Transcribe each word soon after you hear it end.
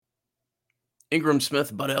Ingram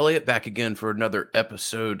Smith, Bud Elliott, back again for another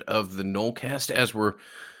episode of the Nolecast. As we're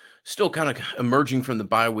still kind of emerging from the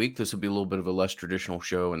bye week, this will be a little bit of a less traditional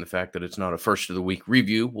show, and the fact that it's not a first of the week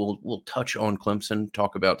review. We'll touch on Clemson,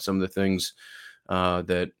 talk about some of the things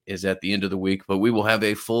that is at the end of the week, but we will have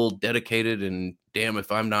a full dedicated, and damn if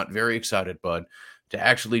I'm not very excited, Bud, to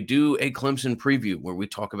actually do a Clemson preview where we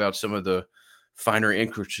talk about some of the finer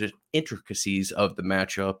intricacies of the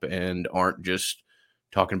matchup and aren't just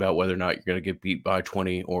talking about whether or not you're going to get beat by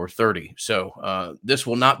 20 or 30. So this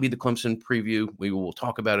will not be the Clemson preview. We will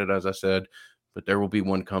talk about it, as I said, but there will be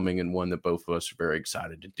one coming, and one that both of us are very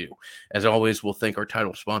excited to do. As always, we'll thank our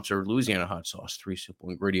title sponsor, Louisiana Hot Sauce. 3 simple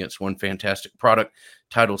ingredients, 1 fantastic product.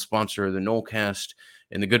 Title sponsor of the Nolecast,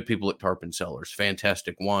 and the good people at Tarpon Cellars.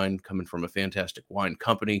 Fantastic wine coming from a fantastic wine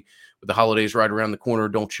company. With the holidays right around the corner,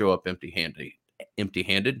 don't show up empty-handed.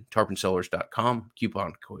 tarponcellars.com,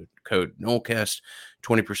 coupon code Nolecast,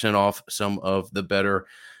 20% off some of the better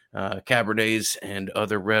Cabernets and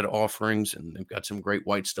other red offerings, and they've got some great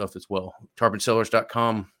white stuff as well.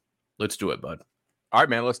 tarponcellars.com. Let's do it, bud. All right,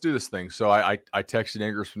 man, let's do this thing. So I texted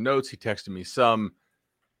Ingram some notes. He texted me some.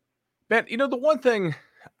 Man, the one thing,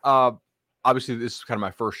 obviously this is kind of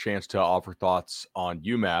my first chance to offer thoughts on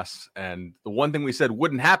UMass, and the one thing we said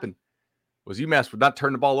wouldn't happen was UMass would not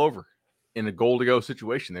turn the ball over in a goal-to-go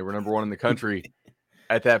situation. They were number 1 in the country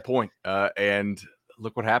at that point. And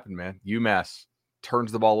look what happened, man. UMass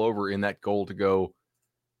turns the ball over in that goal-to-go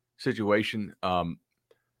situation. I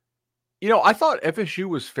thought FSU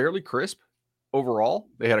was fairly crisp overall.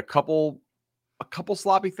 They had a couple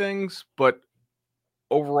sloppy things, but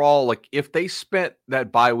overall, like if they spent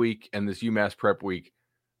that bye week and this UMass prep week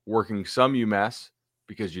working some UMass,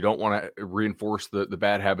 because you don't want to reinforce the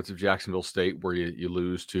bad habits of Jacksonville State where you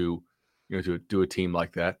lose to a team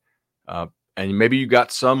like that. And maybe you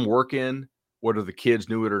got some work in, whether the kids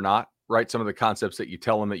knew it or not, right? Some of the concepts that you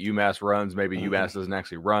tell them that UMass runs, maybe UMass doesn't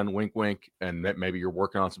actually run, wink, wink. And that maybe you're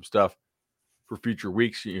working on some stuff for future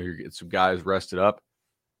weeks. You get some guys rested up.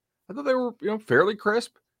 I thought they were, fairly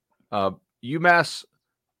crisp. UMass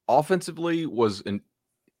offensively was an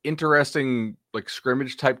interesting, like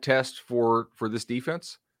scrimmage type test for this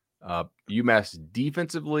defense. UMass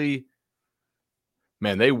defensively,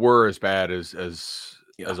 man, they were as bad as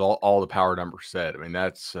all the power numbers said. I mean,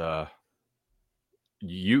 that's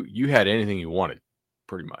you had anything you wanted,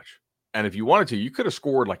 pretty much. And if you wanted to, you could have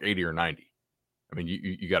scored like 80 or 90. I mean,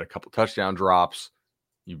 you got a couple touchdown drops.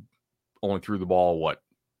 You only threw the ball,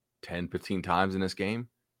 10, 15 times in this game?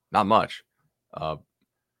 Not much.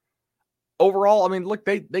 Overall, I mean, look,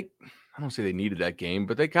 they I don't say they needed that game,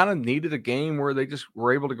 but they kind of needed a game where they just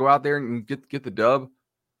were able to go out there and get the dub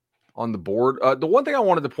on the board. The one thing I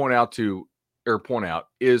wanted to point out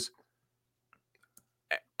is,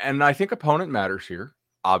 and I think opponent matters here,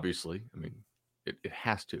 obviously. I mean, it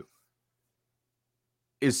has to,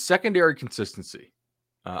 is secondary consistency.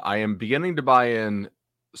 I am beginning to buy in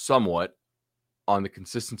somewhat on the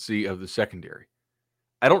consistency of the secondary.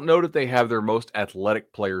 I don't know that they have their most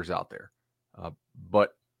athletic players out there,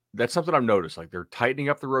 but that's something I've noticed. Like they're tightening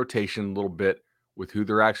up the rotation a little bit with who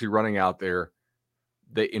they're actually running out there.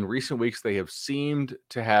 In recent weeks, they have seemed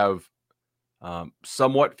to have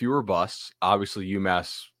somewhat fewer busts. Obviously,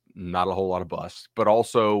 UMass, not a whole lot of busts, but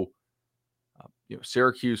also,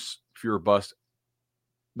 Syracuse, fewer busts.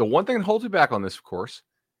 The one thing that holds me back on this, of course,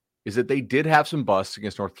 is that they did have some busts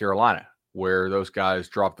against North Carolina where those guys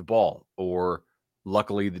dropped the ball, or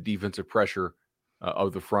luckily the defensive pressure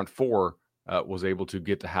of the front four was able to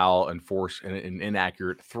get to Howell and force an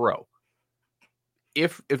inaccurate throw.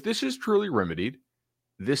 If this is truly remedied,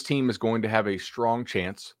 this team is going to have a strong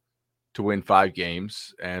chance to win 5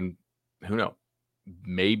 games, and who knows,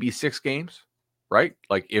 maybe 6 games, right?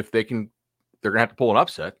 Like if they can, they're going to have to pull an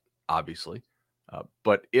upset, obviously.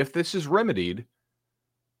 But if this is remedied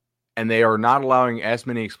and they are not allowing as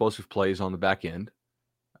many explosive plays on the back end,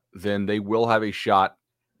 then they will have a shot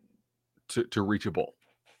to reach a bowl.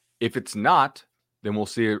 If it's not, then we'll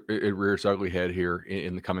see it rear its ugly head here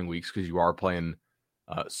in the coming weeks, because you are playing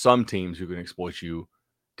some teams who can exploit you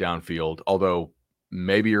downfield, although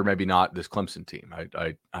maybe or maybe not this Clemson team.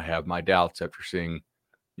 I have my doubts after seeing,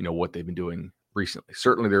 what they've been doing recently.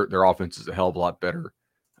 Certainly their offense is a hell of a lot better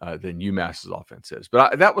than UMass's offense is.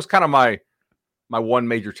 But that was kind of my one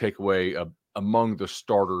major takeaway among the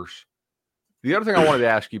starters. The other thing I wanted to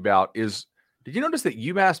ask you about is, did you notice that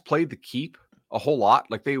UMass played the keep a whole lot?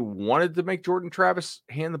 Like they wanted to make Jordan Travis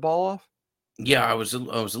hand the ball off? Yeah, I was a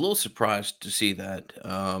little surprised to see that.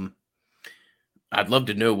 I'd love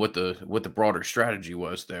to know what the broader strategy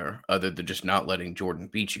was there, other than just not letting Jordan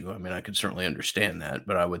beat you. I mean, I could certainly understand that,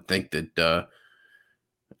 but I would think that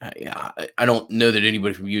I don't know that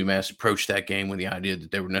anybody from UMass approached that game with the idea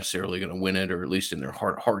that they were necessarily going to win it, or at least in their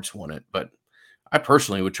hearts won it. But I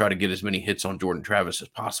personally would try to get as many hits on Jordan Travis as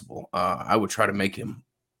possible. I would try to make him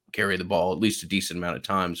carry the ball at least a decent amount of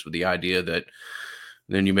times, with the idea that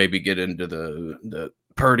then you maybe get into the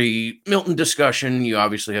Purdy Milton discussion. You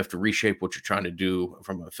obviously have to reshape what you're trying to do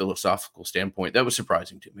from a philosophical standpoint. That was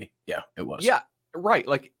surprising to me. Yeah, it was. Yeah, right.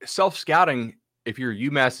 Like self-scouting, if you're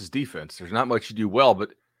UMass's defense, there's not much you do well, but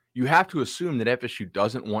you have to assume that FSU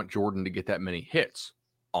doesn't want Jordan to get that many hits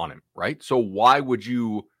on him, right? So why would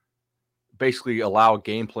you basically allow a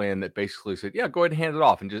game plan that basically said, yeah, go ahead and hand it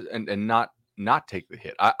off and just and not take the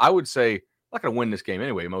hit? I would say I'm not going to win this game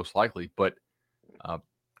anyway, most likely, but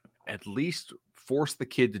at least force the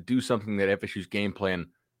kid to do something that FSU's game plan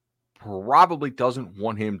probably doesn't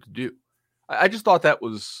want him to do. I just thought that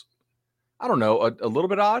was, I don't know, a little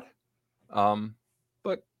bit odd.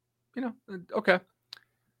 But okay.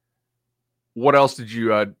 What else did you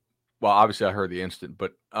well, obviously I heard the instant,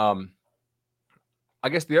 but I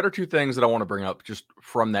guess the other two things that I want to bring up just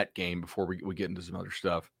from that game before we get into some other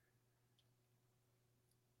stuff.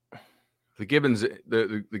 The Gibbons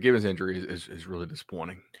injury is really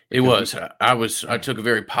disappointing. It was. I took a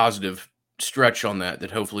very positive stretch on that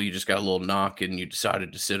hopefully you just got a little knock and you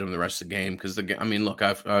decided to sit him the rest of the game, because look,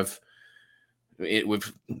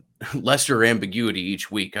 with lesser ambiguity each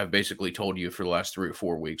week, I've basically told you for the last 3 or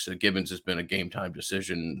 4 weeks that Gibbons has been a game time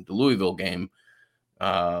decision. The Louisville game,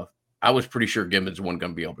 I was pretty sure Gibbons wasn't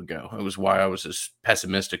going to be able to go. It was why I was as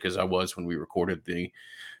pessimistic as I was when we recorded the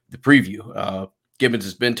preview. Gibbons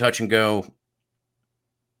has been touch and go.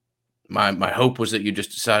 My hope was that you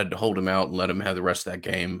just decided to hold him out and let him have the rest of that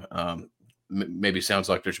game. Maybe sounds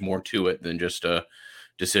like there's more to it than just a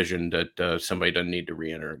decision that somebody doesn't need to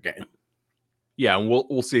re-enter a game. Yeah, and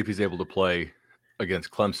we'll see if he's able to play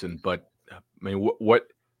against Clemson. But I mean,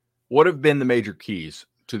 what have been the major keys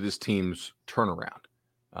to this team's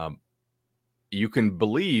turnaround? You can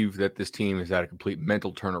believe that this team has had a complete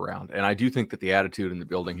mental turnaround, and I do think that the attitude in the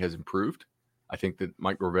building has improved. I think that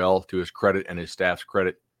Mike Gravel, to his credit and his staff's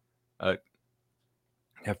credit,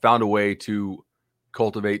 have found a way to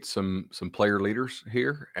cultivate some player leaders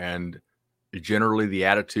here, and generally the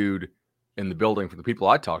attitude in the building for the people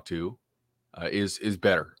I talk to is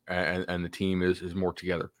better, and the team is more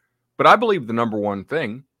together. But I believe the number one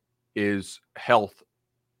thing is health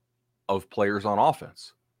of players on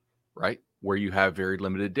offense, right? Where you have very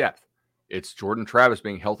limited depth. It's Jordan Travis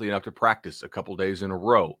being healthy enough to practice a couple days in a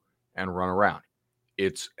row and run around.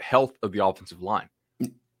 It's health of the offensive line.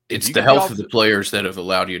 It's the health of the players that have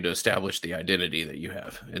allowed you to establish the identity that you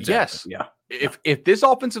have. Exactly. Yes. Yeah. If this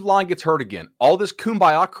offensive line gets hurt again, all this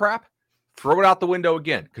kumbaya crap, throw it out the window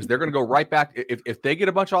again, because they're going to go right back. If they get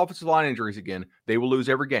a bunch of offensive line injuries again, they will lose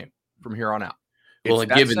every game from here on out. It's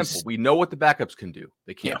that simple. We know what the backups can do.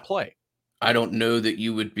 They can't play. I don't know that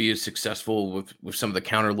you would be as successful with some of the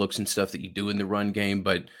counter looks and stuff that you do in the run game,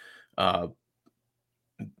 but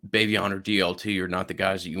Bavion or DLT are not the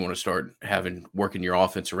guys that you want to start having working your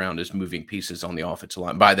offense around as moving pieces on the offensive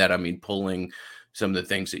line. By that, I mean pulling some of the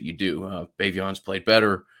things that you do. Bavion's played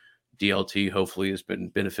better. DLT hopefully has been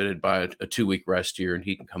benefited by a 2-week rest here, and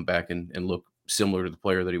he can come back and look similar to the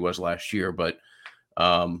player that he was last year. But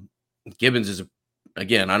Gibbons is,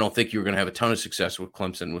 again, I don't think you were going to have a ton of success with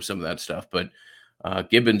Clemson with some of that stuff, but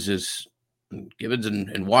Gibbons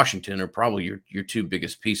and Washington are probably your two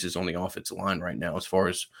biggest pieces on the offensive line right now, as far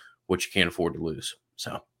as what you can't afford to lose.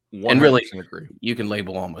 So, and really, agree. You can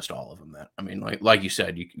label almost all of them that. I mean, like you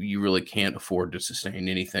said, you really can't afford to sustain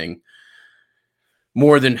anything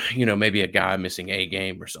more than maybe a guy missing a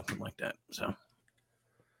game or something like that. So,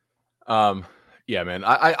 yeah, man,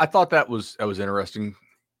 I thought that was interesting.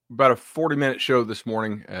 About a 40-minute show this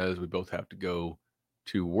morning, as we both have to go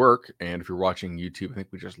to work. And if you're watching YouTube, I think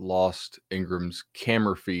we just lost Ingram's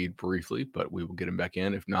camera feed briefly, but we will get him back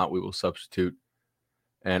in. If not, we will substitute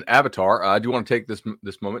an avatar. I do want to take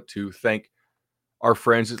this moment to thank our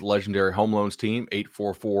friends at the legendary home loans team,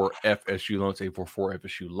 844 FSU loans, 844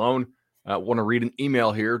 FSU loan. I want to read an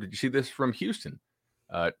email here. Did you see this from Houston?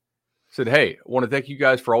 Said, hey, I want to thank you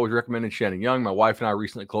guys for always recommending Shannon Young. My wife and I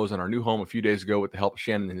recently closed on our new home a few days ago with the help of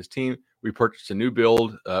Shannon and his team. We purchased a new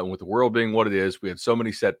build, and with the world being what it is, we had so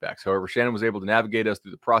many setbacks. However, Shannon was able to navigate us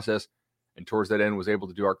through the process, and towards that end was able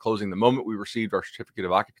to do our closing the moment we received our certificate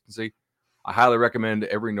of occupancy. I highly recommend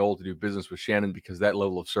every Knoll to do business with Shannon, because that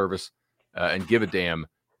level of service and give a damn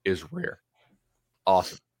is rare.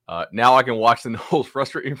 Awesome. Now I can watch the Knolls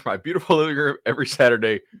frustrating from my beautiful living room every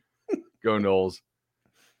Saturday. Go Knolls.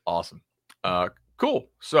 Awesome. Cool.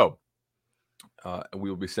 So we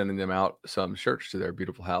will be sending them out some shirts to their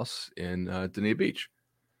beautiful house in Dania Beach.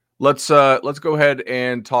 Let's go ahead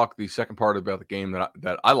and talk the second part about the game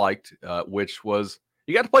that I liked, which was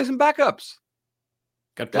you got to play some backups.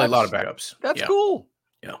 Got to play a lot of backups. That's cool.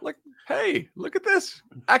 Yeah. Like, hey, look at this.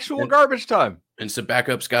 Actual garbage time. And some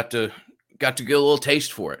backups got to get a little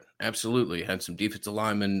taste for it. Absolutely. Had some defensive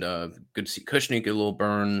linemen. Good to see Cushing get a little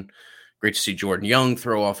burn. Great to see Jordan Young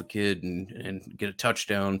throw off a kid and get a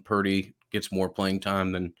touchdown. Purdy gets more playing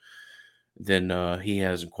time than he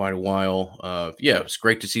has in quite a while. Yeah, it's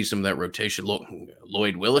great to see some of that rotation.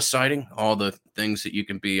 Lloyd Willis sighting, all the things that you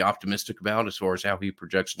can be optimistic about as far as how he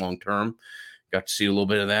projects long term. Got to see a little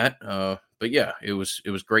bit of that. But yeah, it was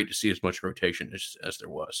great to see as much rotation as there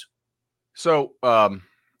was. So, I'll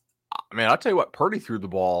tell you what, Purdy threw the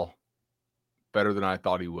ball better than I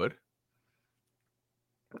thought he would.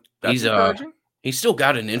 That's encouraging. He's still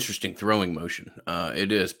got an interesting throwing motion.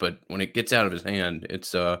 It is, but when it gets out of his hand,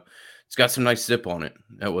 it's got some nice zip on it.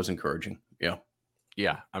 That was encouraging. Yeah.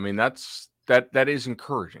 Yeah. I mean, that is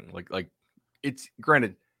encouraging. Like it's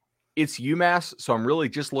granted, it's UMass. So I'm really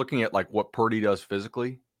just looking at like what Purdy does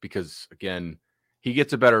physically, because again, he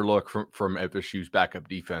gets a better look from FSU's backup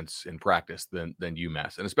defense in practice than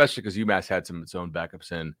UMass. And especially because UMass had some of its own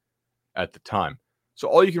backups in at the time. So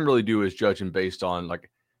all you can really do is judge him based on like,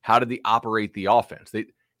 how did they operate the offense?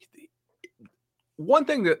 One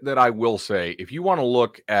thing that I will say, if you want to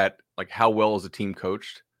look at like how well is a team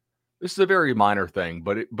coached, this is a very minor thing,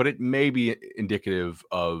 but it may be indicative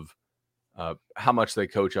of how much they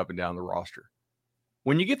coach up and down the roster.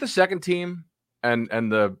 When you get the second team and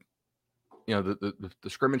the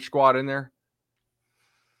scrimmage squad in there,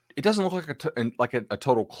 it doesn't look like a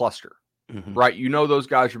total cluster, right? You know those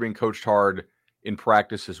guys are being coached hard in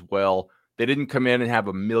practice as well. They didn't come in and have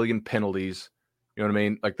a million penalties. You know what I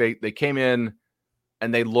mean? Like they came in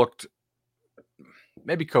and they looked,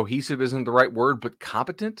 maybe cohesive isn't the right word, but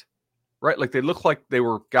competent, right? Like they looked like they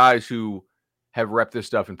were guys who have repped this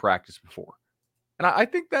stuff in practice before. And I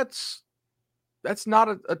think that's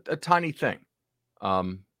not a tiny thing.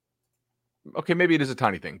 Okay, maybe it is a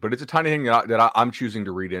tiny thing, but it's a tiny thing that I'm choosing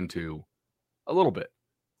to read into a little bit.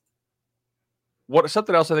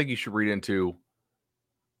 Something else I think you should read into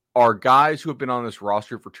are guys who have been on this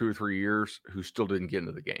roster for 2 or 3 years who still didn't get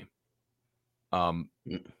into the game.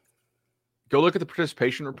 Go look at the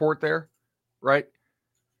participation report there, right?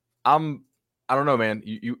 I don't know, man.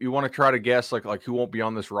 You want to try to guess like who won't be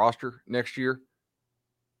on this roster next year?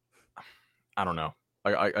 I don't know.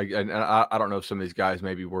 I don't know if some of these guys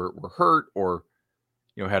maybe were hurt or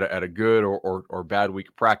had a good or bad week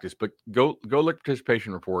of practice. But go look at the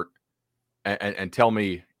participation report and tell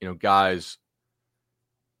me, guys.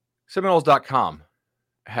 Seminoles.com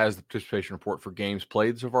has the participation report for games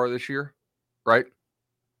played so far this year, right?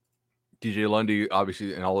 DJ Lundy,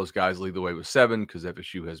 obviously, and all those guys lead the way with 7 because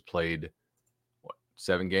FSU has played,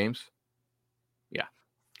 7 games? Yeah.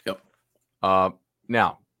 Yep.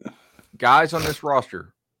 Now, guys on this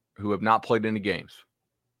roster who have not played any games.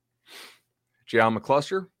 Jalen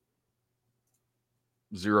McCluster,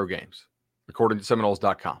 0 games, according to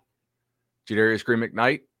Seminoles.com. Jadarius Green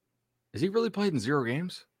McKnight, has he really played in 0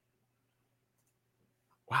 games?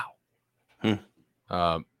 Wow.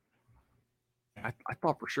 I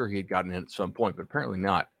thought for sure he had gotten in at some point, but apparently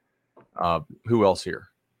not. Who else here?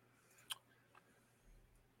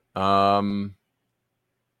 Kobe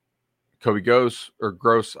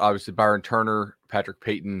Gross, obviously Byron Turner, Patrick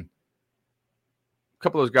Payton. A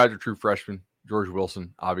couple of those guys are true freshmen. George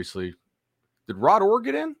Wilson, obviously. Did Rod Orr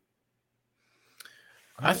get in?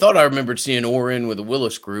 I thought I remembered seeing Orr in with the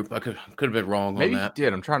Willis group. I could have been wrong Maybe on that. Maybe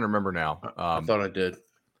did. I'm trying to remember now. I thought I did.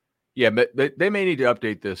 Yeah, but they may need to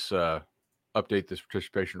update this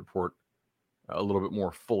participation report a little bit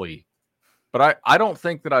more fully. But I don't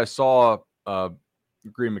think that I saw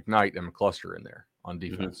Green McKnight and McCluster in there on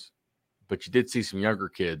defense. But you did see some younger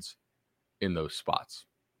kids in those spots.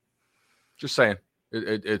 Just saying,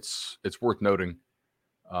 it's worth noting.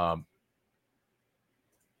 Okay,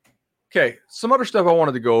 some other stuff I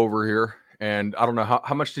wanted to go over here. And I don't know,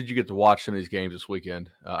 how much did you get to watch some of these games this weekend?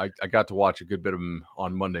 I got to watch a good bit of them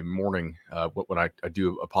on Monday morning when I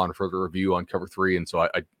do upon further review on Cover 3. And so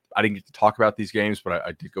I didn't get to talk about these games, but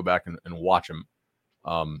I did go back and watch them.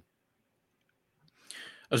 I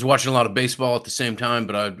was watching a lot of baseball at the same time,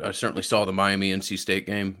 but I certainly saw the Miami-NC State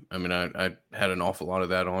game. I mean, I had an awful lot of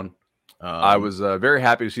that on. I was very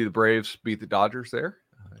happy to see the Braves beat the Dodgers there.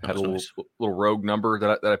 Had a little rogue number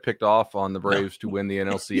that I picked off on the Braves to win the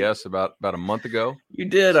NLCS about a month ago. You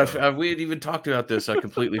did. So. We had even talked about this. I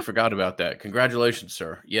completely forgot about that. Congratulations,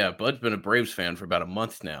 sir. Yeah, Bud's been a Braves fan for about a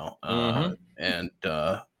month now, and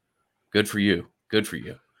good for you. Good for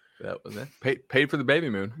you. That was it. Paid for the baby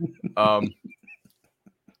moon.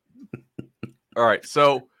 All right.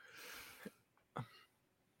 So,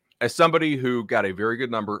 as somebody who got a very good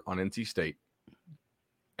number on NC State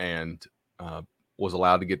and was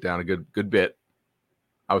allowed to get down a good bit,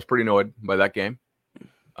 I was pretty annoyed by that game.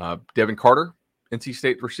 Devin Carter, NC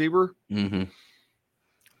State receiver.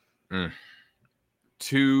 Mm-hmm.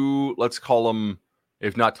 2, let's call them,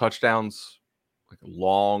 if not touchdowns, like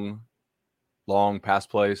long pass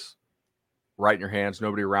plays, right in your hands,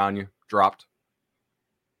 nobody around you, dropped.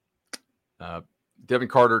 Devin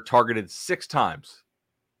Carter targeted 6 times,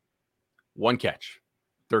 1 catch,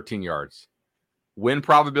 13 yards. Win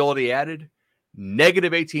probability added,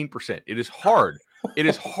 negative 18%. It is hard. It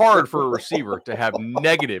is hard for a receiver to have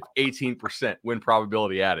negative 18% win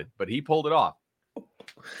probability added, but he pulled it off.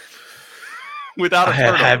 Without a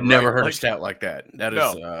turnover. I've never right? heard a stat like that. That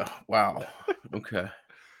is wow. Okay.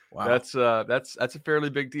 Wow. That's a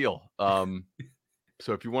fairly big deal.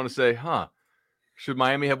 So if you want to say, should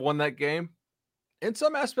Miami have won that game? In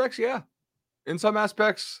some aspects, yeah. In some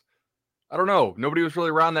aspects, I don't know. Nobody was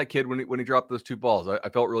really around that kid when he dropped those 2 balls. I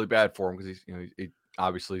felt really bad for him because he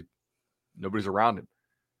obviously nobody's around him.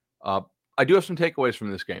 I do have some takeaways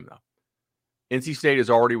from this game though. NC State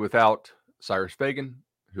is already without Cyrus Fagan,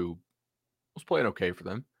 who was playing okay for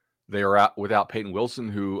them. They are out without Peyton Wilson,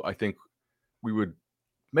 who I think we would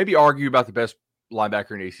maybe argue about the best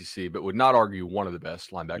linebacker in ACC, but would not argue one of the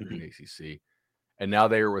best linebackers in ACC. And now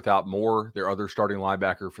they are without Moore, their other starting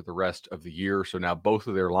linebacker, for the rest of the year. So now both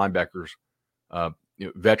of their linebackers,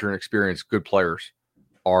 veteran experience, good players,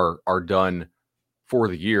 are done for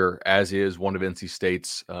the year, as is one of NC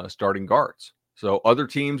State's starting guards. So other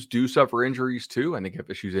teams do suffer injuries too. I think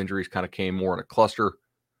FSU's injuries kind of came more in a cluster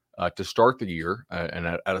to start the year and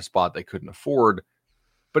at a spot they couldn't afford.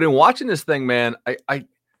 But in watching this thing, man, I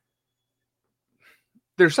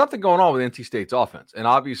there's something going on with NC State's offense. And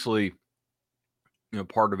obviously,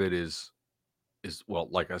 part of it is well,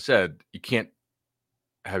 like I said, you can't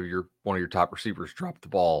have one of your top receivers drop the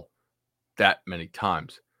ball that many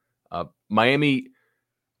times. Miami,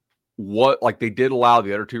 they did allow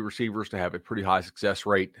the other 2 receivers to have a pretty high success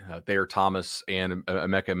rate. Thayer Thomas and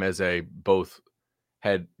Emeka Meze both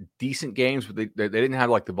had decent games, but they didn't have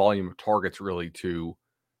like the volume of targets really to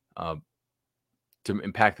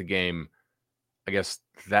impact the game, I guess,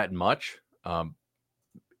 that much.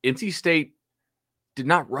 NC State did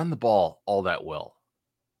not run the ball all that well.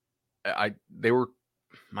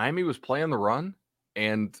 Miami was playing the run,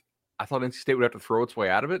 and I thought NC State would have to throw its way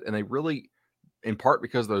out of it, and they really, in part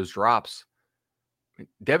because of those drops.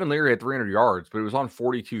 Devin Leary had 300 yards, but it was on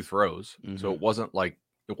 42 throws, so it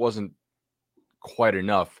wasn't quite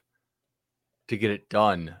enough to get it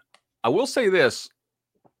done. I will say this: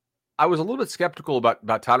 I was a little bit skeptical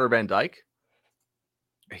about Tyler Van Dyke.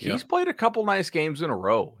 He's played a couple nice games in a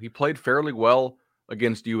row. He played fairly well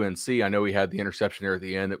against UNC. I know he had the interception there at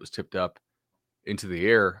the end that was tipped up into the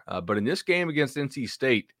air. But in this game against NC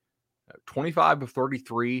State, 25 of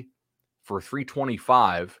 33 for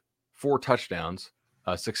 325, 4 touchdowns,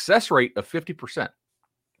 a success rate of 50%.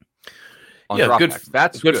 Good.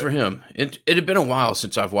 That's good for him. It had been a while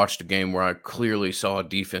since I've watched a game where I clearly saw a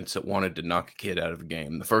defense that wanted to knock a kid out of a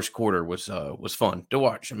game. The first quarter was fun to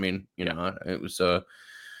watch. I mean, it was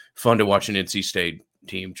fun to watch an NC State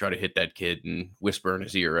team try to hit that kid and whisper in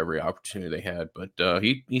his ear every opportunity they had. But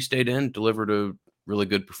he stayed in, delivered a really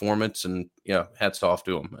good performance, and hats off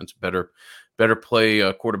to him. It's better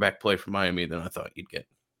play, quarterback play for Miami than I thought you'd get.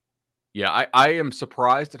 Yeah, I am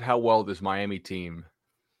surprised at how well this Miami team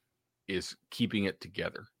is keeping it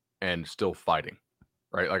together and still fighting,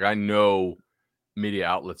 right? Like, I know media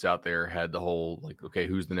outlets out there had the whole okay,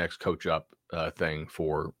 who's the next coach up thing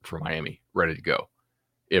for Miami ready to go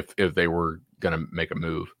if they were going to make a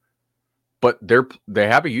move. But they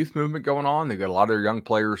have a youth movement going on. They've got a lot of their young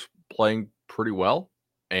players playing pretty well,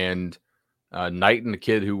 and Knighton, the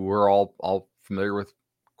kid who we're all familiar with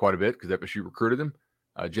quite a bit because FSU recruited him.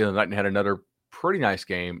 Jalen Knighton had another pretty nice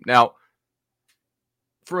game. Now,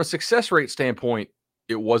 from a success rate standpoint,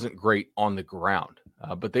 it wasn't great on the ground,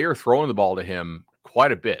 but they are throwing the ball to him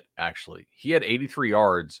quite a bit, actually. He had 83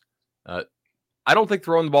 yards. I don't think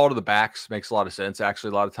throwing the ball to the backs makes a lot of sense.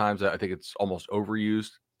 Actually, a lot of times I think it's almost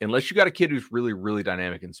overused, unless you got a kid who's really, really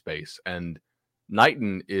dynamic in space. And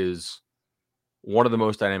Knighton is one of the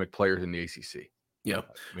most dynamic players in the ACC. Yeah,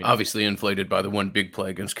 obviously inflated by the one big play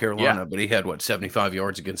against Carolina, but he had 75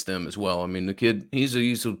 yards against them as well. I mean, the kid, he's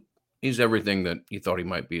everything that you thought he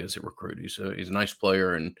might be as a recruit. He's a nice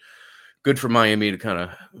player, and good for Miami to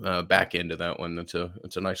kind of back into that one. It's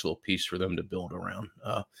a nice little piece for them to build around.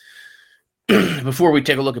 before we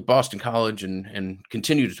take a look at Boston College and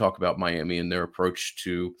continue to talk about Miami and their approach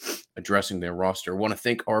to addressing their roster, I want to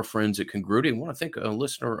thank our friends at Congruity. I want to thank a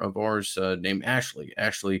listener of ours named Ashley.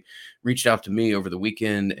 Ashley reached out to me over the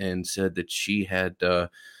weekend and said that she had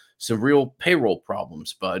some real payroll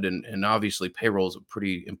problems, Bud, and obviously payroll is a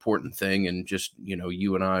pretty important thing. And just,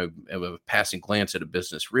 you and I have a passing glance at a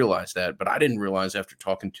business realize that, but I didn't realize after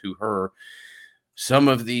talking to her some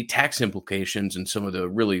of the tax implications and some of the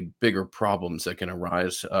really bigger problems that can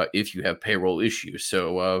arise if you have payroll issues.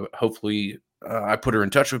 So hopefully I put her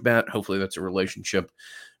in touch with Matt. Hopefully that's a relationship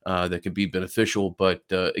that could be beneficial. But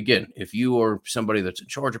again, if you are somebody that's in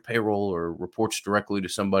charge of payroll or reports directly to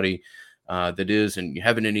somebody that is, and you're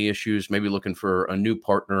having any issues, maybe looking for a new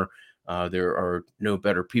partner, there are no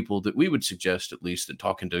better people that we would suggest, at least, than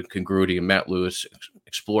talking to Congruity and Matt Lewis,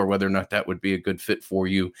 explore whether or not that would be a good fit for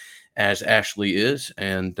you, as Ashley is.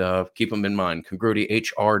 And keep them in mind,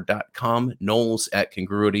 congruityhr.com, Knowles at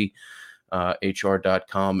congruity.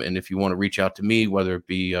 HR.com. And if you want to reach out to me, whether it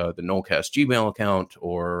be the Nolecast Gmail account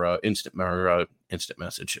or instant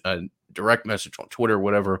message, direct message on Twitter,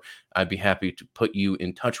 whatever, I'd be happy to put you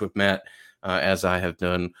in touch with Matt, as I have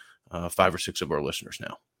done 5 or 6 of our listeners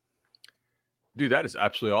now. Dude, that is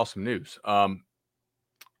absolutely awesome news.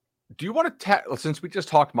 Do you want to since we just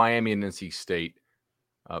talked Miami and NC State,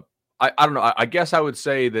 I don't know. I guess I would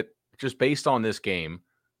say that just based on this game,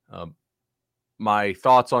 my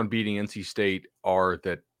thoughts on beating NC State are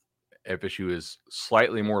that FSU is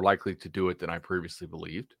slightly more likely to do it than I previously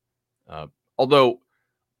believed. Although,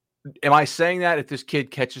 am I saying that if this kid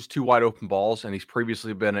catches 2 wide open balls and he's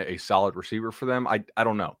previously been a solid receiver for them? I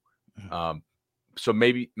don't know. So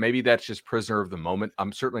maybe that's just prisoner of the moment.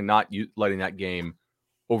 I'm certainly not letting that game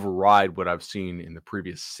override what I've seen in the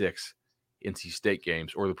previous 6 NC State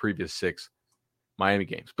games or the previous 6 Miami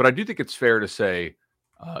games. But I do think it's fair to say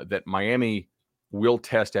that Miami will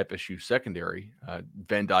test FSU secondary.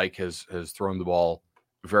 Van Dyke has thrown the ball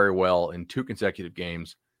very well in 2 consecutive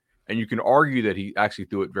games, and you can argue that he actually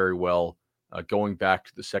threw it very well going back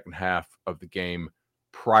to the second half of the game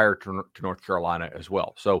prior to North Carolina as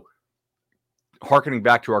well. So, hearkening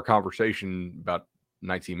back to our conversation about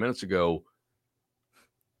 19 minutes ago,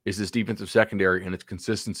 is this defensive secondary and its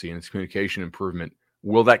consistency and its communication improvement,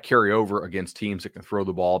 will that carry over against teams that can throw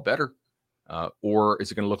the ball better? Or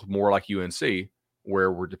is it going to look more like UNC,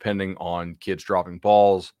 where we're depending on kids dropping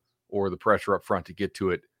balls or the pressure up front to get to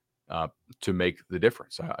it to make the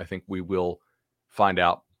difference? I think we will find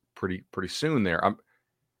out pretty soon there. I'm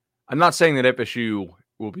not saying that FSU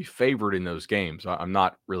will be favored in those games. I'm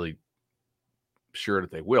not really sure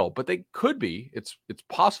that they will, but they could be. It's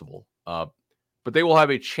possible. But they will have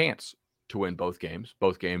a chance to win both games.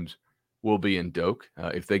 Both games will be in Doak.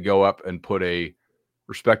 If they go up and put a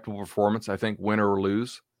respectable performance, I think, win or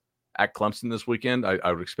lose, at Clemson this weekend,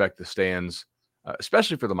 I would expect the stands,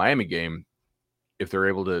 especially for the Miami game, if they're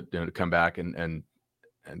able to come back and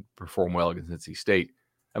perform well against NC State.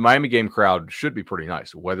 A Miami game crowd should be pretty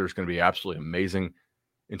nice. The weather is going to be absolutely amazing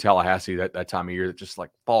in Tallahassee that time of year. That just like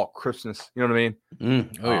fall Christmas. You know what I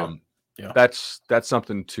mean? Yeah. That's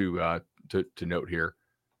something to note here.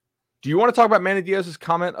 Do you want to talk about Manny Diaz's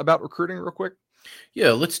comment about recruiting real quick?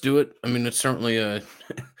 Yeah, let's do it. I mean, it's certainly a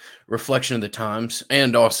reflection of the times,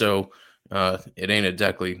 and also they aren't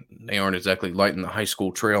exactly lighting the high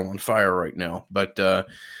school trail on fire right now. But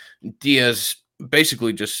Diaz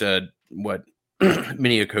basically just said what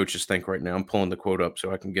many coaches think right now. I'm pulling the quote up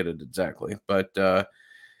so I can get it exactly. But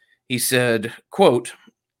he said, quote,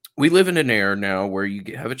 "We live in an era now where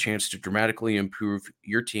you have a chance to dramatically improve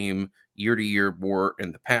your team year to year more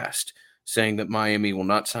in the past, saying that Miami will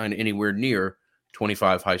not sign anywhere near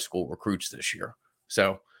 25 high school recruits this year."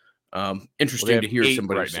 So interesting to hear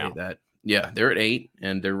somebody say that. Yeah, they're at 8,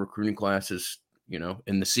 and their recruiting class is,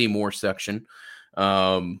 in the Seymour section.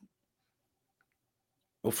 Well,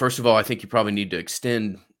 first of all, I think you probably need to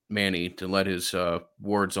extend Manny to let his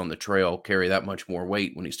words on the trail carry that much more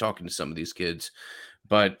weight when he's talking to some of these kids.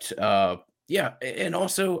 But yeah, and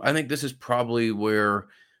also I think this is probably where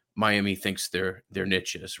Miami thinks their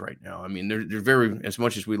niche is right now. I mean, they're very, as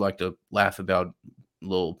much as we like to laugh about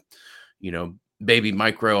little, baby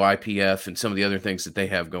micro IPF and some of the other things that they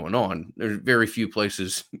have going on, there's very few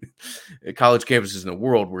places, college campuses in the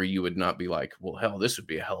world where you would not be like, well, hell, this would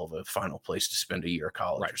be a hell of a final place to spend a year of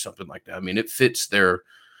college or something like that. I mean, it fits their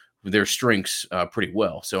strengths pretty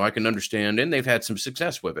well. So I can understand, and they've had some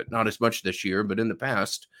success with it. Not as much this year, but in the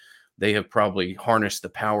past, they have probably harnessed the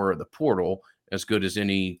power of the portal as good as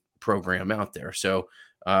any program out there. So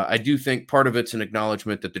I do think part of it's an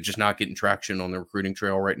acknowledgement that they're just not getting traction on the recruiting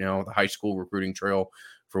trail right now, the high school recruiting trail,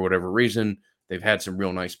 for whatever reason. They've had some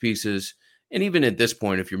real nice pieces. And even at this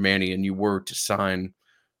point, if you're Manny and you were to sign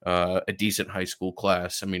a decent high school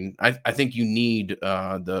class, I mean, I think you need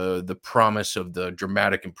the promise of the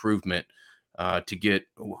dramatic improvement to get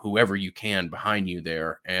whoever you can behind you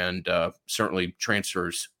there, and certainly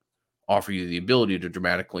transfers offer you the ability to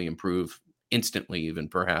dramatically improve instantly, even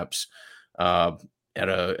perhaps uh, at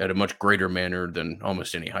a much greater manner than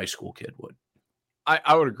almost any high school kid would.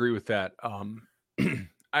 I would agree with that.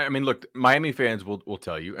 I mean, look, Miami fans will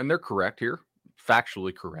tell you, and they're correct here,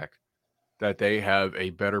 factually correct, that they have a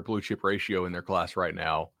better blue chip ratio in their class right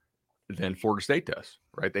now than Florida State does.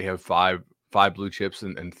 Right? They have five blue chips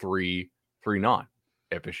and three non.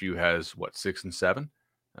 FSU has what, 6 and 7.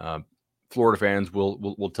 Florida fans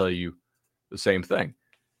will tell you the same thing.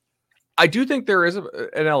 I do think there is an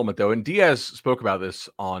element though, and Diaz spoke about this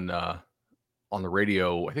on the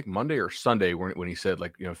radio, I think Monday or Sunday, when he said,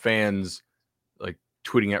 like, fans like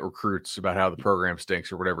tweeting at recruits about how the program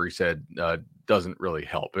stinks or whatever he said doesn't really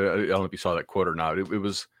help. I don't know if you saw that quote or not. It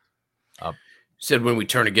was said when we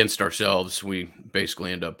turn against ourselves, we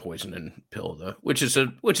basically end up poisoning pill, which is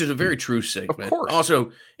a very true statement. Of course.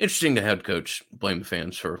 Also interesting to head coach blame the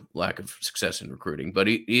fans for lack of success in recruiting, but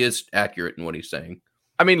he is accurate in what he's saying.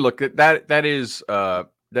 I mean, look, that is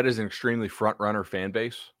an extremely front runner fan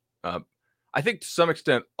base. I think to some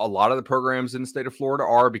extent, a lot of the programs in the state of Florida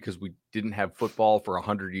are, because we didn't have football for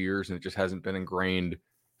 100 years and it just hasn't been ingrained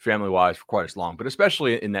family-wise for quite as long. But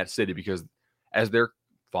especially in that city, because as they're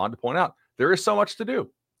fond to point out, there is so much to do.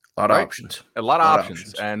 A lot of options. A lot of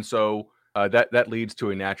options. And so that leads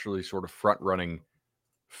to a naturally sort of front-running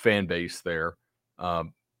fan base there.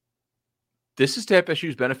 This is to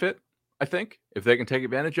FSU's benefit, I think, if they can take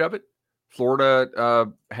advantage of it.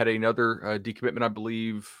 Florida had another decommitment, I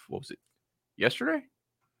believe. What was it? Yesterday?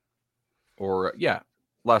 Or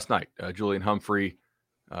last night. Julian Humphrey,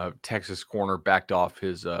 Texas corner, backed off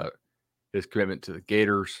his commitment to the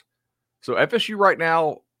Gators. So FSU right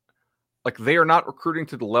now, like, they are not recruiting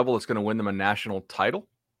to the level that's going to win them a national title,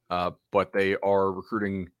 but they are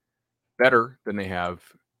recruiting better than they have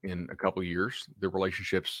in a couple of years. Their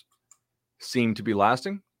relationships seem to be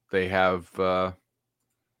lasting. They have what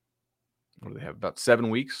do they have? About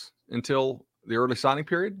 7 weeks until the early signing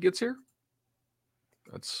period gets here.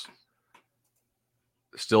 That's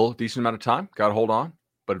still a decent amount of time. Got to hold on.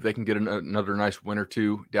 But if they can get another nice win or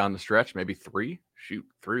two down the stretch, maybe 3,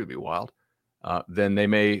 three would be wild. Then they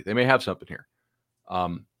may have something here.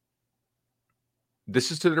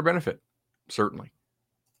 This is to their benefit, certainly.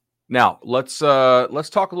 Now let's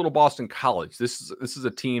talk a little Boston College. This is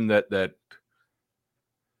a team that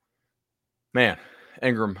man,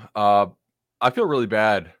 Ingram. I feel really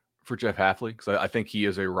bad for Jeff Hafley, because I think he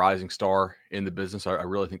is a rising star in the business. I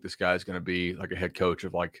really think this guy is going to be like a head coach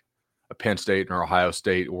of like a Penn State or Ohio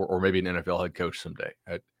State, or maybe an NFL head coach someday.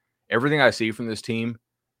 Everything I see from this team,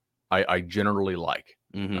 I generally like.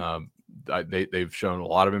 Mm-hmm. They've shown a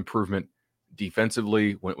lot of improvement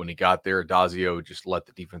defensively. When he got there, Dazio just let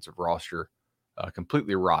the defensive roster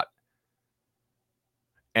completely rot.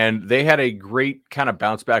 And they had a great kind of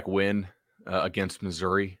bounce back win against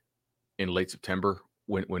Missouri in late September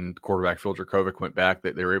when quarterback Phil Dracovic went back.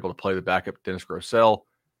 They were able to play the backup Dennis Grosel.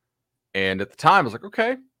 And at the time, I was like,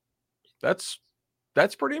 okay, that's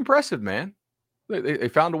pretty impressive, man. They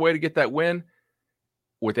found a way to get that win.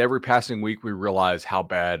 With every passing week, we realize how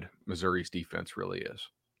bad Missouri's defense really is.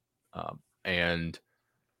 And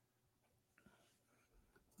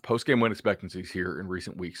post-game win expectancies here in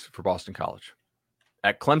recent weeks for Boston College.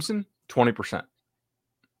 At Clemson, 20%.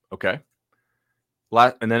 Okay.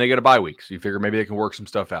 And then they get a bye week, so you figure maybe they can work some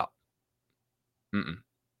stuff out.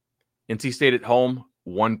 NC State at home,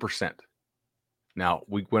 1%. Now,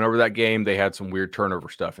 we went over that game. They had some weird turnover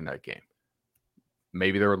stuff in that game.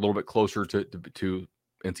 Maybe they're a little bit closer to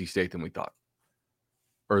NC State than we thought,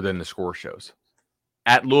 or than the score shows.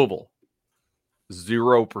 At Louisville,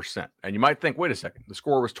 0%. And you might think, wait a second, the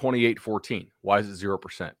score was 28-14. Why is it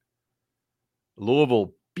 0%?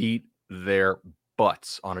 Louisville beat their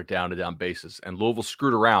butts on a down-to-down basis, and Louisville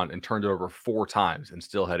screwed around and turned it over 4 times and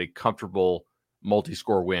still had a comfortable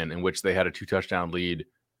multi-score win in which they had a 2-touchdown lead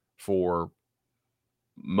for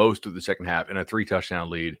most of the second half and a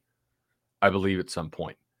 3-touchdown lead, I believe, at some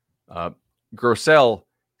point. Grosel,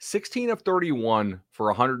 16 of 31 for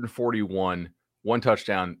 141, 1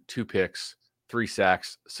 touchdown, 2 picks, 3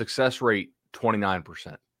 sacks, success rate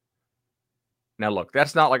 29%. Now, look,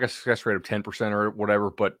 that's not like a success rate of 10% or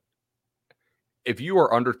whatever, but if you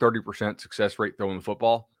are under 30% success rate throwing the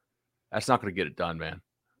football, that's not going to get it done, man.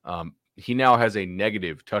 He now has a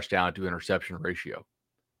negative touchdown to interception ratio.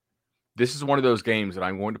 This is one of those games that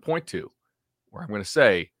I'm going to point to where I'm going to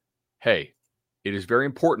say, hey, it is very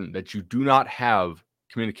important that you do not have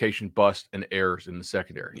communication bust and errors in the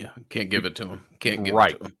secondary. Yeah, can't give it to him. Can't give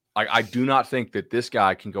Right. it to him. I do not think that this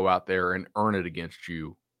guy can go out there and earn it against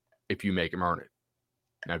you if you make him earn it.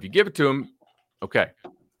 Now, if you give it to him, okay.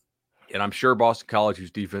 And I'm sure Boston College,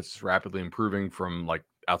 whose defense is rapidly improving from like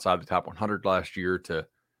outside the top 100 last year to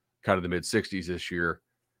kind of the mid 60s this year,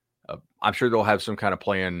 I'm sure they'll have some kind of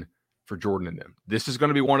plan for Jordan and them. This is going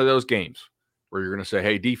to be one of those games where you're going to say,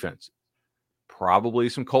 hey, defense, probably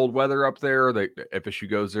some cold weather up there. FSU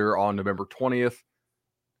goes there on November 20th.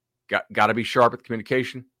 Got to be sharp at the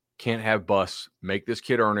communication. Can't have busts. Make this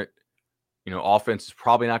kid earn it. Offense is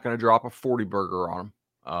probably not going to drop a 40 burger on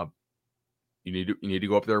him. You need to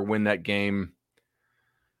go up there and win that game.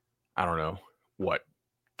 I don't know what,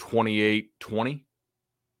 28-20,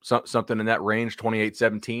 something in that range,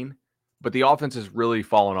 28-17. But the offense has really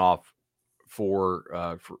fallen off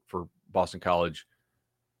for Boston College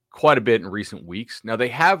quite a bit in recent weeks. Now they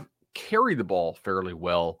have carried the ball fairly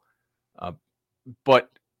well,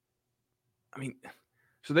 but I mean,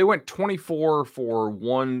 so they went 24 for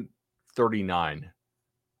 139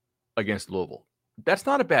 against Louisville. That's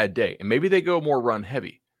not a bad day. And maybe they go more run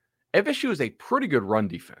heavy. FSU is a pretty good run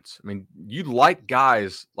defense. I mean, you like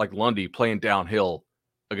guys like Lundy playing downhill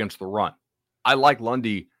against the run. I like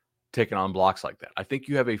Lundy taking on blocks like that. I think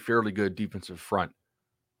you have a fairly good defensive front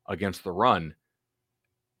against the run.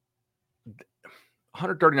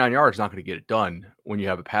 139 yards is not going to get it done when you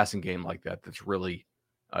have a passing game like that that's really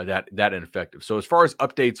that ineffective. So as far as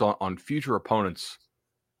updates on future opponents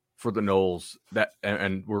for the Noles,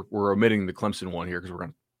 and we're omitting the Clemson one here because we're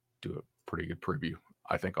going to do a pretty good preview,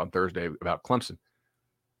 I think, on Thursday about Clemson.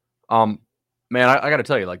 Man, I got to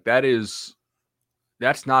tell you, like that's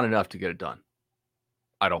not enough to get it done.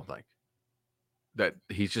 I don't think that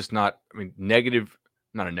he's just not. I mean,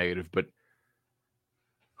 not a negative, but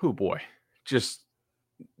just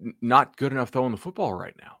not good enough throwing the football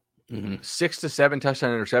right now. 6 to 7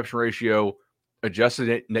 touchdown interception ratio,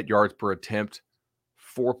 adjusted net yards per attempt,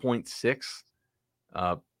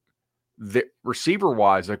 4.6. The receiver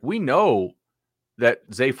wise, like we know that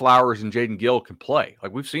Zay Flowers and Jaden Gill can play.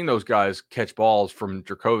 Like we've seen those guys catch balls from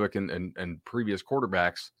Dracovic and previous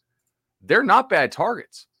quarterbacks. They're not bad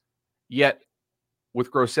targets. Yet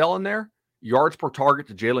with Grossell in there, yards per target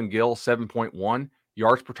to Jalen Gill, 7.1.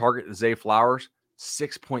 Yards per target to Zay Flowers,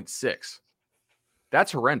 6.6.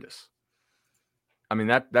 That's horrendous. I mean,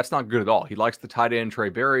 that's not good at all. He likes the tight end, Trey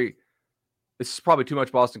Berry. This is probably too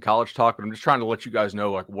much Boston College talk, but I'm just trying to let you guys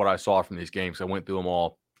know like what I saw from these games. I went through them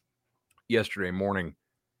all yesterday morning,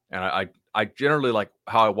 and I generally like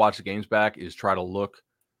how I watch the games back is try to look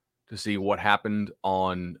to see what happened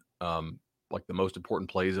on like the most important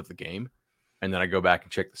plays of the game, and then I go back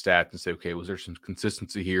and check the stats and say, okay, was there some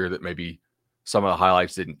consistency here that maybe some of the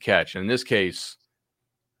highlights didn't catch? And in this case,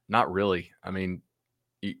 not really. I mean,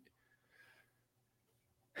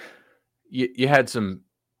 you had some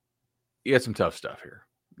tough stuff here.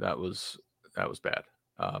 That was bad.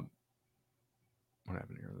 What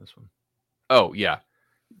happened here on this one? Oh yeah,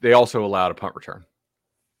 they also allowed a punt return.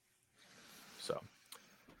 So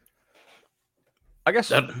I guess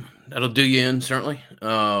that'll do you in, certainly.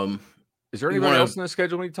 Is there anyone else in the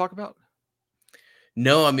schedule we need to talk about?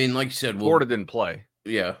 No, I mean, like you said, Florida didn't play.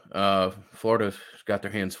 Yeah, Florida's got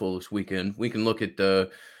their hands full this weekend. We can look at your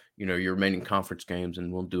remaining conference games,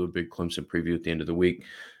 and we'll do a big Clemson preview at the end of the week.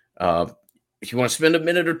 If you want to spend a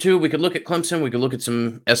minute or two, we could look at Clemson. We could look at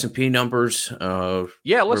some S&P numbers.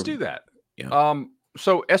 Yeah, let's do that. Yeah.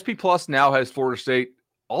 So SP Plus now has Florida State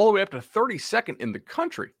all the way up to 32nd in the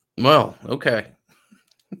country. Well, okay.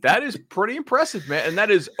 That is pretty impressive, man. And that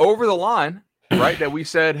is over the line, right? That we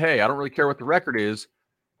said, hey, I don't really care what the record is.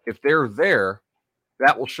 If they're there,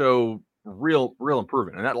 that will show real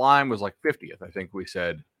improvement. And that line was like 50th, I think we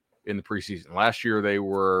said in the preseason. Last year they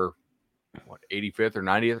were 85th or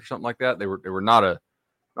 90th or something like that. They were not a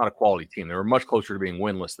quality team. They were much closer to being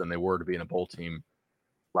winless than they were to being a bowl team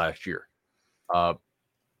last year.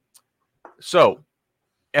 So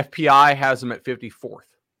FPI has them at 54th.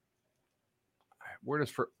 Where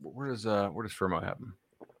does Fermo have them?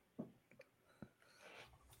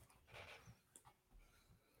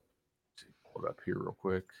 Pull it up here real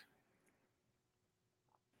quick.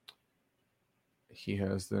 He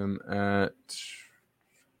has them at.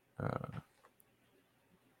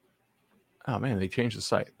 Oh man, they changed the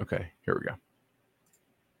site. Okay, here we go.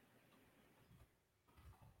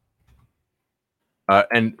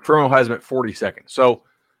 And Fermo has them at 42nd. So,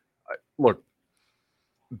 look,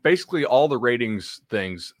 basically all the ratings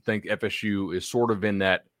things think FSU is sort of in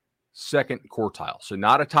that second quartile. So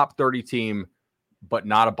not a top 30 team, but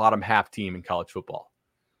not a bottom half team in college football.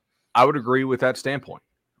 I would agree with that standpoint,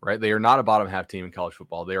 right? They are not a bottom half team in college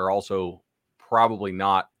football. They are also probably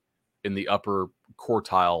not in the upper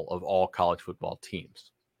quartile of all college football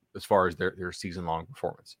teams as far as their season-long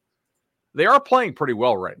performance. They are playing pretty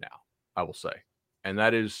well right now, I will say, and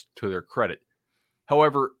that is to their credit.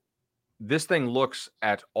 However, this thing looks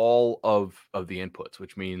at all of the inputs,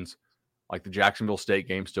 which means like the Jacksonville State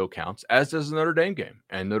game still counts, as does the Notre Dame game.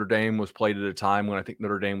 And Notre Dame was played at a time when I think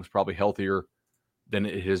Notre Dame was probably healthier than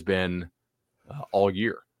it has been all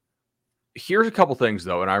year. Here's a couple things,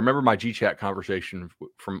 though, and I remember my G-Chat conversation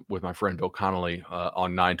with my friend Bill Connolly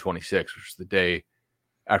on 9/26, which is the day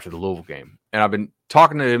after the Louisville game. And I've been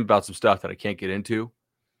talking to him about some stuff that I can't get into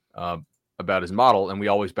about his model, and we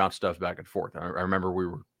always bounce stuff back and forth. I remember we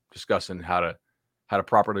were discussing how to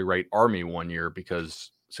properly rate Army one year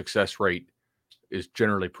because success rate is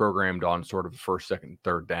generally programmed on sort of a first, second,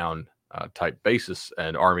 third down type basis,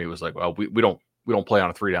 and Army was like, well, we don't play on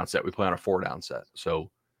a 3-down set, we play on a 4-down set. So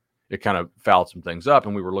it kind of fouled some things up,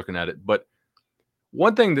 and we were looking at it. But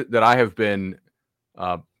one thing that I have been,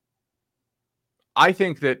 I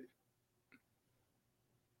think that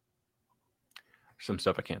some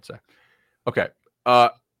stuff I can't say. Okay.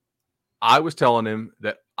 I was telling him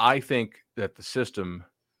that I think that the system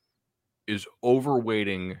is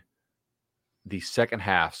overweighting the second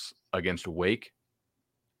halves against Wake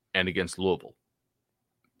and against Louisville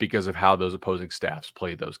because of how those opposing staffs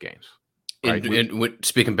played those games. Right? And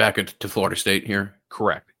speaking back to Florida State here?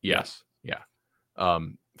 Correct. Yes. Yeah.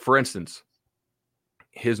 For instance,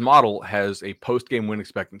 his model has a post-game win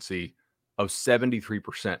expectancy of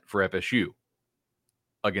 73% for FSU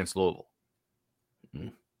against Louisville. Mm-hmm.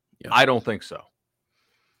 Yeah. I don't think so.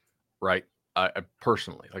 Right? I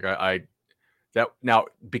personally, that now,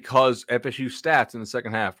 because FSU stats in the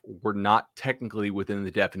second half were not technically within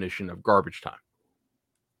the definition of garbage time.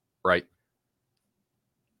 Right?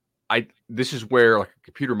 This is where like a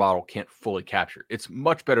computer model can't fully capture. It's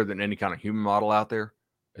much better than any kind of human model out there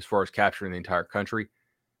as far as capturing the entire country.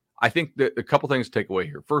 I think that a couple things to take away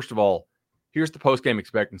here. First of all, here's the post-game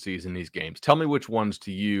expectancies in these games. Tell me which ones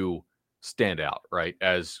to you stand out, right,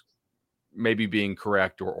 as maybe being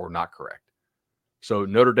correct or not correct. So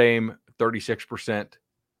Notre Dame, 36%,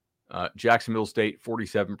 Jacksonville State,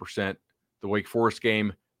 47%, the Wake Forest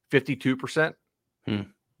game, 52%.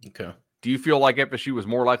 Okay. Do you feel like FSU was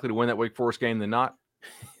more likely to win that Wake Forest game than not?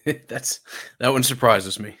 That one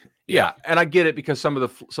surprises me. Yeah, and I get it because some of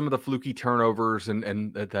the fluky turnovers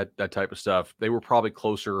and that type of stuff, they were probably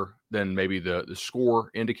closer than maybe the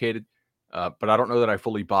score indicated. But I don't know that I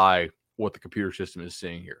fully buy what the computer system is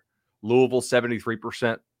seeing here. Louisville,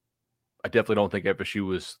 73%. I definitely don't think FSU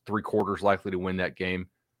was 3/4 likely to win that game.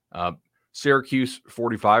 Syracuse,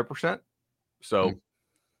 45%. So,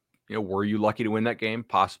 were you lucky to win that game?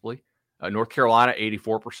 Possibly. North Carolina,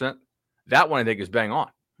 84%. That one I think is bang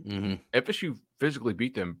on. Mm-hmm. FSU physically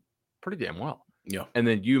beat them pretty damn well. Yeah. And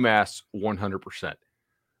then UMass, 100%.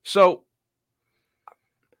 So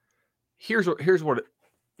here's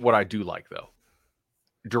what I do like, though.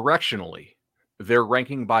 Directionally, they're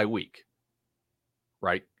ranking by week,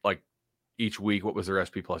 right? Like each week, what was their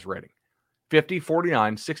SP Plus rating? 50,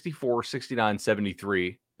 49, 64, 69,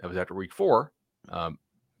 73. That was after week 4.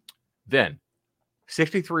 Then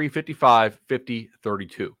 63, 55, 50,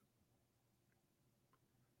 32.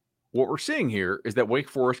 What we're seeing here is that Wake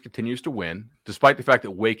Forest continues to win, despite the fact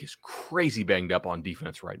that Wake is crazy banged up on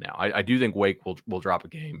defense right now. I do think Wake will drop a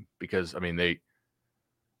game because, I mean,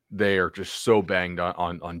 they are just so banged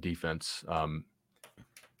on defense.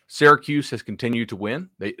 Syracuse has continued to win.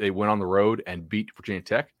 They went on the road and beat Virginia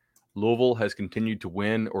Tech. Louisville has continued to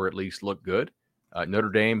win or at least look good.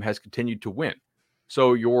 Notre Dame has continued to win.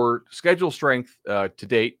 So your schedule strength to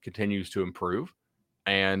date continues to improve,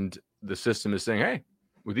 and the system is saying, hey,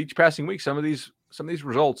 with each passing week, some of these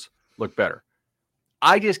results look better.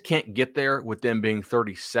 I just can't get there with them being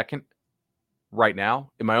 32nd right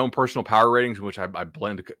now. In my own personal power ratings, in which I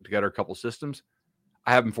blend together a couple systems,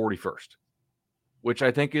 I have them 41st, which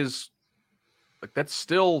I think is like that's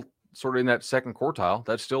still sort of in that second quartile.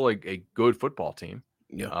 That's still a good football team.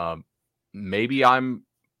 Yeah. Maybe I'm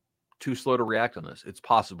too slow to react on this. It's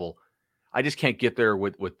possible. I just can't get there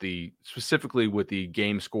with specifically with the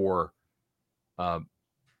game score,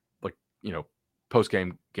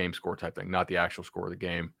 post-game game score type thing, not the actual score of the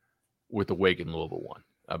game with the Wake and Louisville one.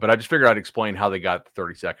 But I just figured I'd explain how they got the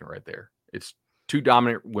 32nd right there. It's 2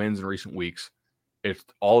 dominant wins in recent weeks. It's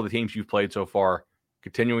all the teams you've played so far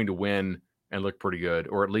continuing to win and look pretty good,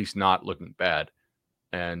 or at least not looking bad.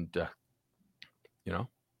 And,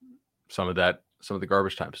 some of the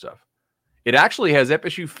garbage time stuff. It actually has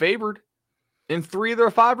FSU favored in 3 of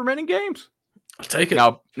their 5 remaining games. I'll take it.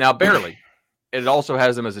 Now barely. It also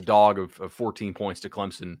has them as a dog of 14 points to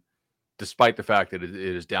Clemson, despite the fact that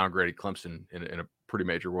it has downgraded Clemson in a pretty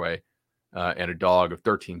major way, and a dog of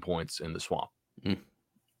 13 points in the Swamp. Yeah.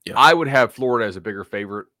 I would have Florida as a bigger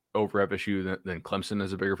favorite over FSU than Clemson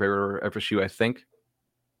as a bigger favorite over FSU, I think.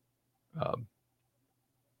 I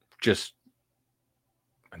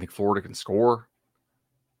think Florida can score.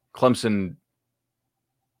 Clemson,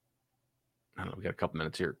 I don't know, we got a couple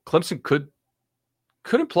minutes here. Clemson could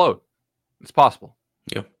implode. It's possible.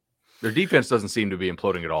 Yeah. Their defense doesn't seem to be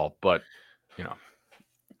imploding at all, but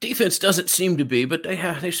defense doesn't seem to be, but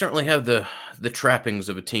they certainly have the trappings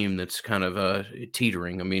of a team that's kind of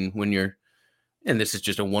teetering. I mean, when you're, and this is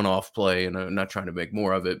just a one-off play, and I'm not trying to make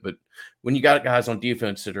more of it, but when you got guys on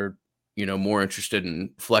defense that are, more interested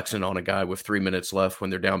in flexing on a guy with 3 minutes left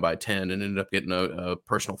when they're down by 10 and ended up getting a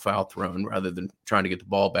personal foul thrown rather than trying to get the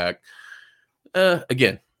ball back.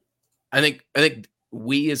 Again, I think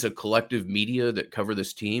we as a collective media that cover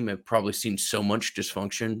this team have probably seen so much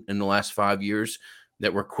dysfunction in the last 5 years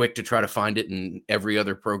that we're quick to try to find it in every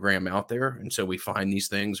other program out there. And so we find these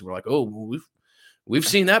things. We're like, oh, well, we've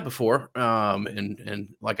seen that before.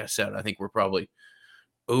 And like I said, I think we're probably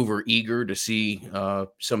over eager to see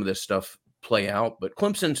some of this stuff play out. But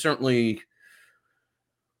Clemson certainly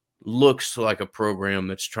looks like a program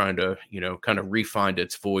that's trying to, kind of refine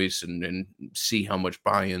its voice and see how much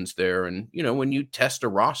buy-in's there. And, when you test a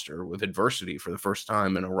roster with adversity for the first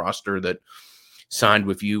time, in a roster that signed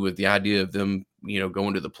with you with the idea of them,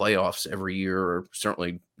 going to the playoffs every year, or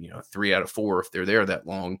certainly, 3 out of 4 if they're there that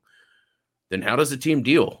long, then how does the team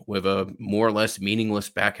deal with a more or less meaningless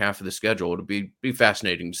back half of the schedule? It'll be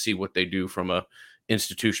fascinating to see what they do from a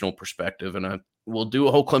institutional perspective. And we'll do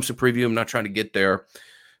a whole Clemson preview. I'm not trying to get there,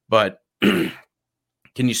 but can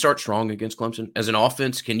you start strong against Clemson as an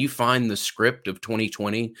offense? Can you find the script of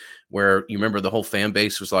 2020 where you remember the whole fan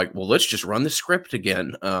base was like, well, let's just run the script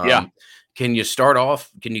again. Yeah. Can you start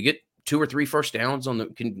off? Can you get 2 or 3 first downs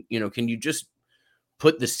on can you just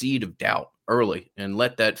put the seed of doubt early and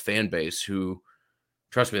let that fan base, who,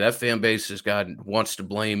 trust me, that fan base wants to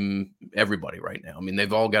blame everybody right now. I mean,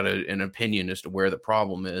 they've all got an opinion as to where the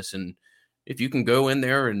problem is. And if you can go in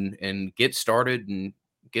there and get started and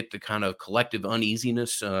get the kind of collective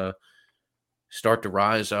uneasiness start to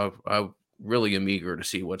rise, I really am eager to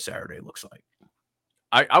see what Saturday looks like.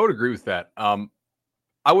 I would agree with that.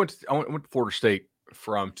 I went to Florida State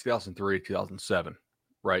from 2003 to 2007,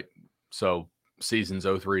 right? So seasons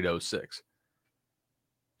 03 to 06.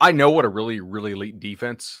 I know what a really, really elite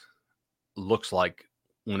defense looks like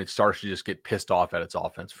when it starts to just get pissed off at its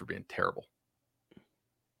offense for being terrible.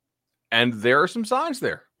 And there are some signs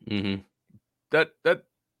there. Mm-hmm. That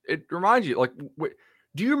it reminds you, like,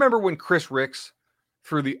 do you remember when Chris Ricks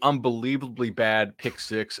threw the unbelievably bad pick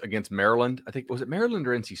 6 against Maryland? I think, was it Maryland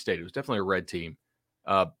or NC State? It was definitely a red team.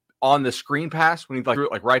 On the screen pass when he threw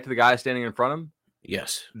it right to the guy standing in front of him.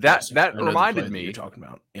 Yes. That reminded me. You're talking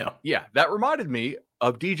about. Yeah. Yeah. That reminded me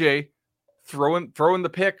of DJ throwing the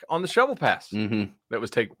pick on the shovel pass that was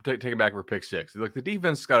taken back for pick 6. Like, the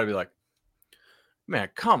defense has got to be like, man,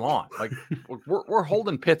 come on. Like, we're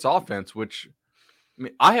holding Pitt's offense, which, I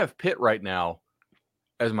mean, I have Pitt right now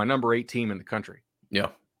as my number 8 team in the country. Yeah.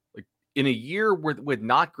 Like, in a year with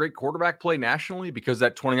not great quarterback play nationally, because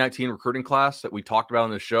that 2019 recruiting class that we talked about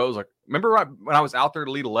on the show is like, remember when I was out there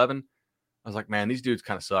to lead 11, I was like, man, these dudes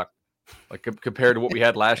kind of suck. Like, compared to what we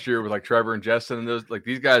had last year with like Trevor and Justin and those, like,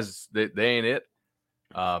 these guys, they ain't it.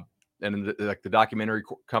 And the documentary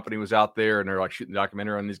company was out there and they're like shooting the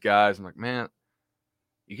documentary on these guys. I'm like, man,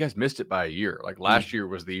 you guys missed it by a year. Like, last year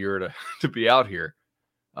was the year to be out here.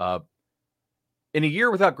 In a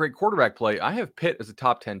year without great quarterback play, I have Pitt as a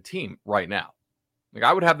top 10 team right now. Like,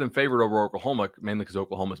 I would have them favored over Oklahoma, mainly because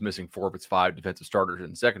Oklahoma's missing 4 of its 5 defensive starters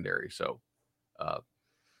in secondary. So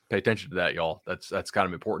pay attention to that, y'all. That's kind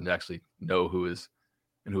of important to actually know who is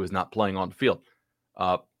and who is not playing on the field.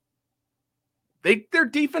 Their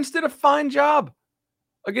defense did a fine job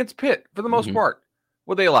against Pitt for the most part.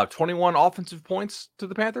 Well, they allowed 21 offensive points to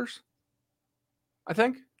the Panthers, I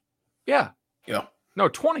think. Yeah. No,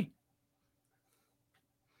 20.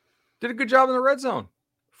 Did a good job in the red zone.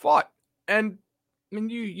 Fought. And, I mean,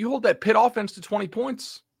 you hold that Pitt offense to 20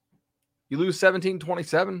 points. You lose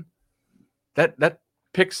 17-27. That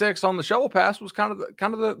pick 6 on the shovel pass was kind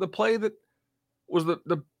of the play that was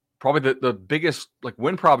the probably the biggest, like,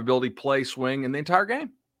 win probability play swing in the entire game.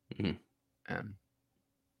 And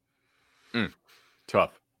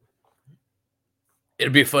tough.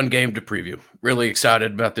 It'll be a fun game to preview. Really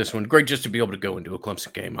excited about this one. Great just to be able to go into a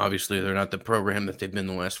Clemson game. Obviously, they're not the program that they've been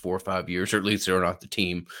the last 4 or 5 years, or at least they're not the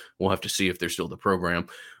team. We'll have to see if they're still the program.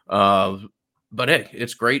 But hey,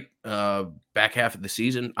 it's great. Back half of the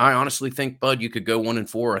season, I honestly think, Bud, you could go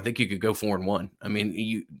 1-4. I think you could go 4-1. I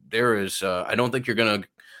mean, there is. I don't think you're going to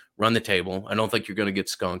run the table. I don't think you're going to get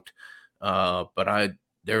skunked. But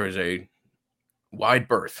there is a wide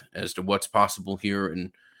berth as to what's possible here,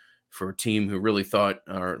 and for a team who really thought,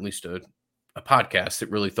 or at least a podcast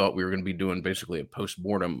that really thought we were going to be doing basically a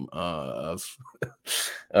post-mortem of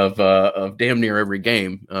damn near every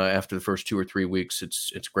game after the first 2 or 3 weeks.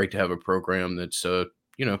 It's great to have a program that's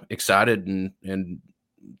excited and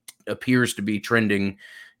appears to be trending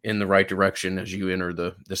in the right direction as you enter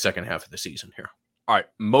the second half of the season here. All right,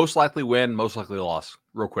 most likely win, most likely loss,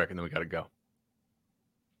 real quick, and then we got to go.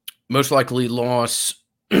 Most likely loss.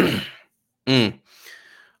 I'll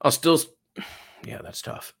still, yeah, that's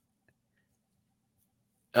tough.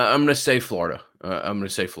 I'm going to say Florida. I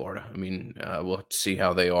mean, we'll see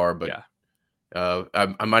how they are, but yeah.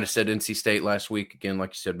 I might have said NC State last week. Again,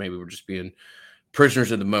 like you said, maybe we're just being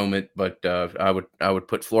prisoners of the moment, but I would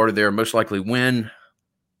put Florida there. Most likely win.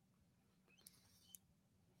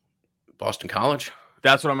 Boston College.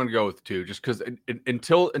 That's what I'm going to go with too, just because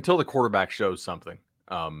until the quarterback shows something,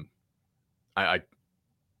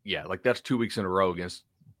 yeah, like that's 2 weeks in a row against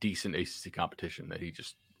decent ACC competition that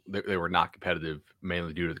they were not competitive,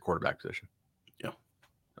 mainly due to the quarterback position. Yeah.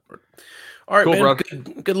 All right, cool, man.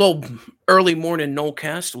 Good little early morning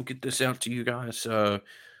Nolecast. We'll get this out to you guys.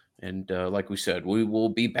 And like we said, we will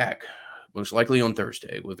be back most likely on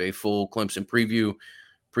Thursday with a full Clemson preview.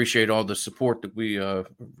 Appreciate all the support that we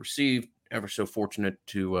received. Ever so fortunate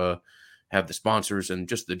to have the sponsors and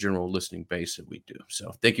just the general listening base that we do.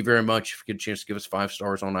 So thank you very much. If you get a chance to give us 5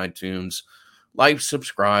 stars on iTunes, like,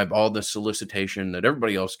 subscribe, all the solicitation that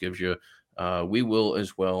everybody else gives you, we will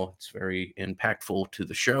as well. It's very impactful to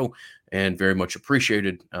the show and very much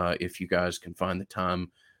appreciated if you guys can find the time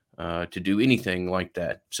to do anything like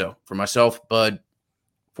that. So for myself, Bud,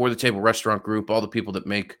 For the Table Restaurant Group, all the people that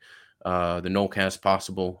make the Nolecast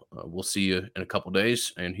possible, we'll see you in a couple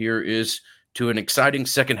days. And here is to an exciting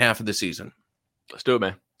second half of the season. Let's do it,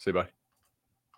 man. See you, bye.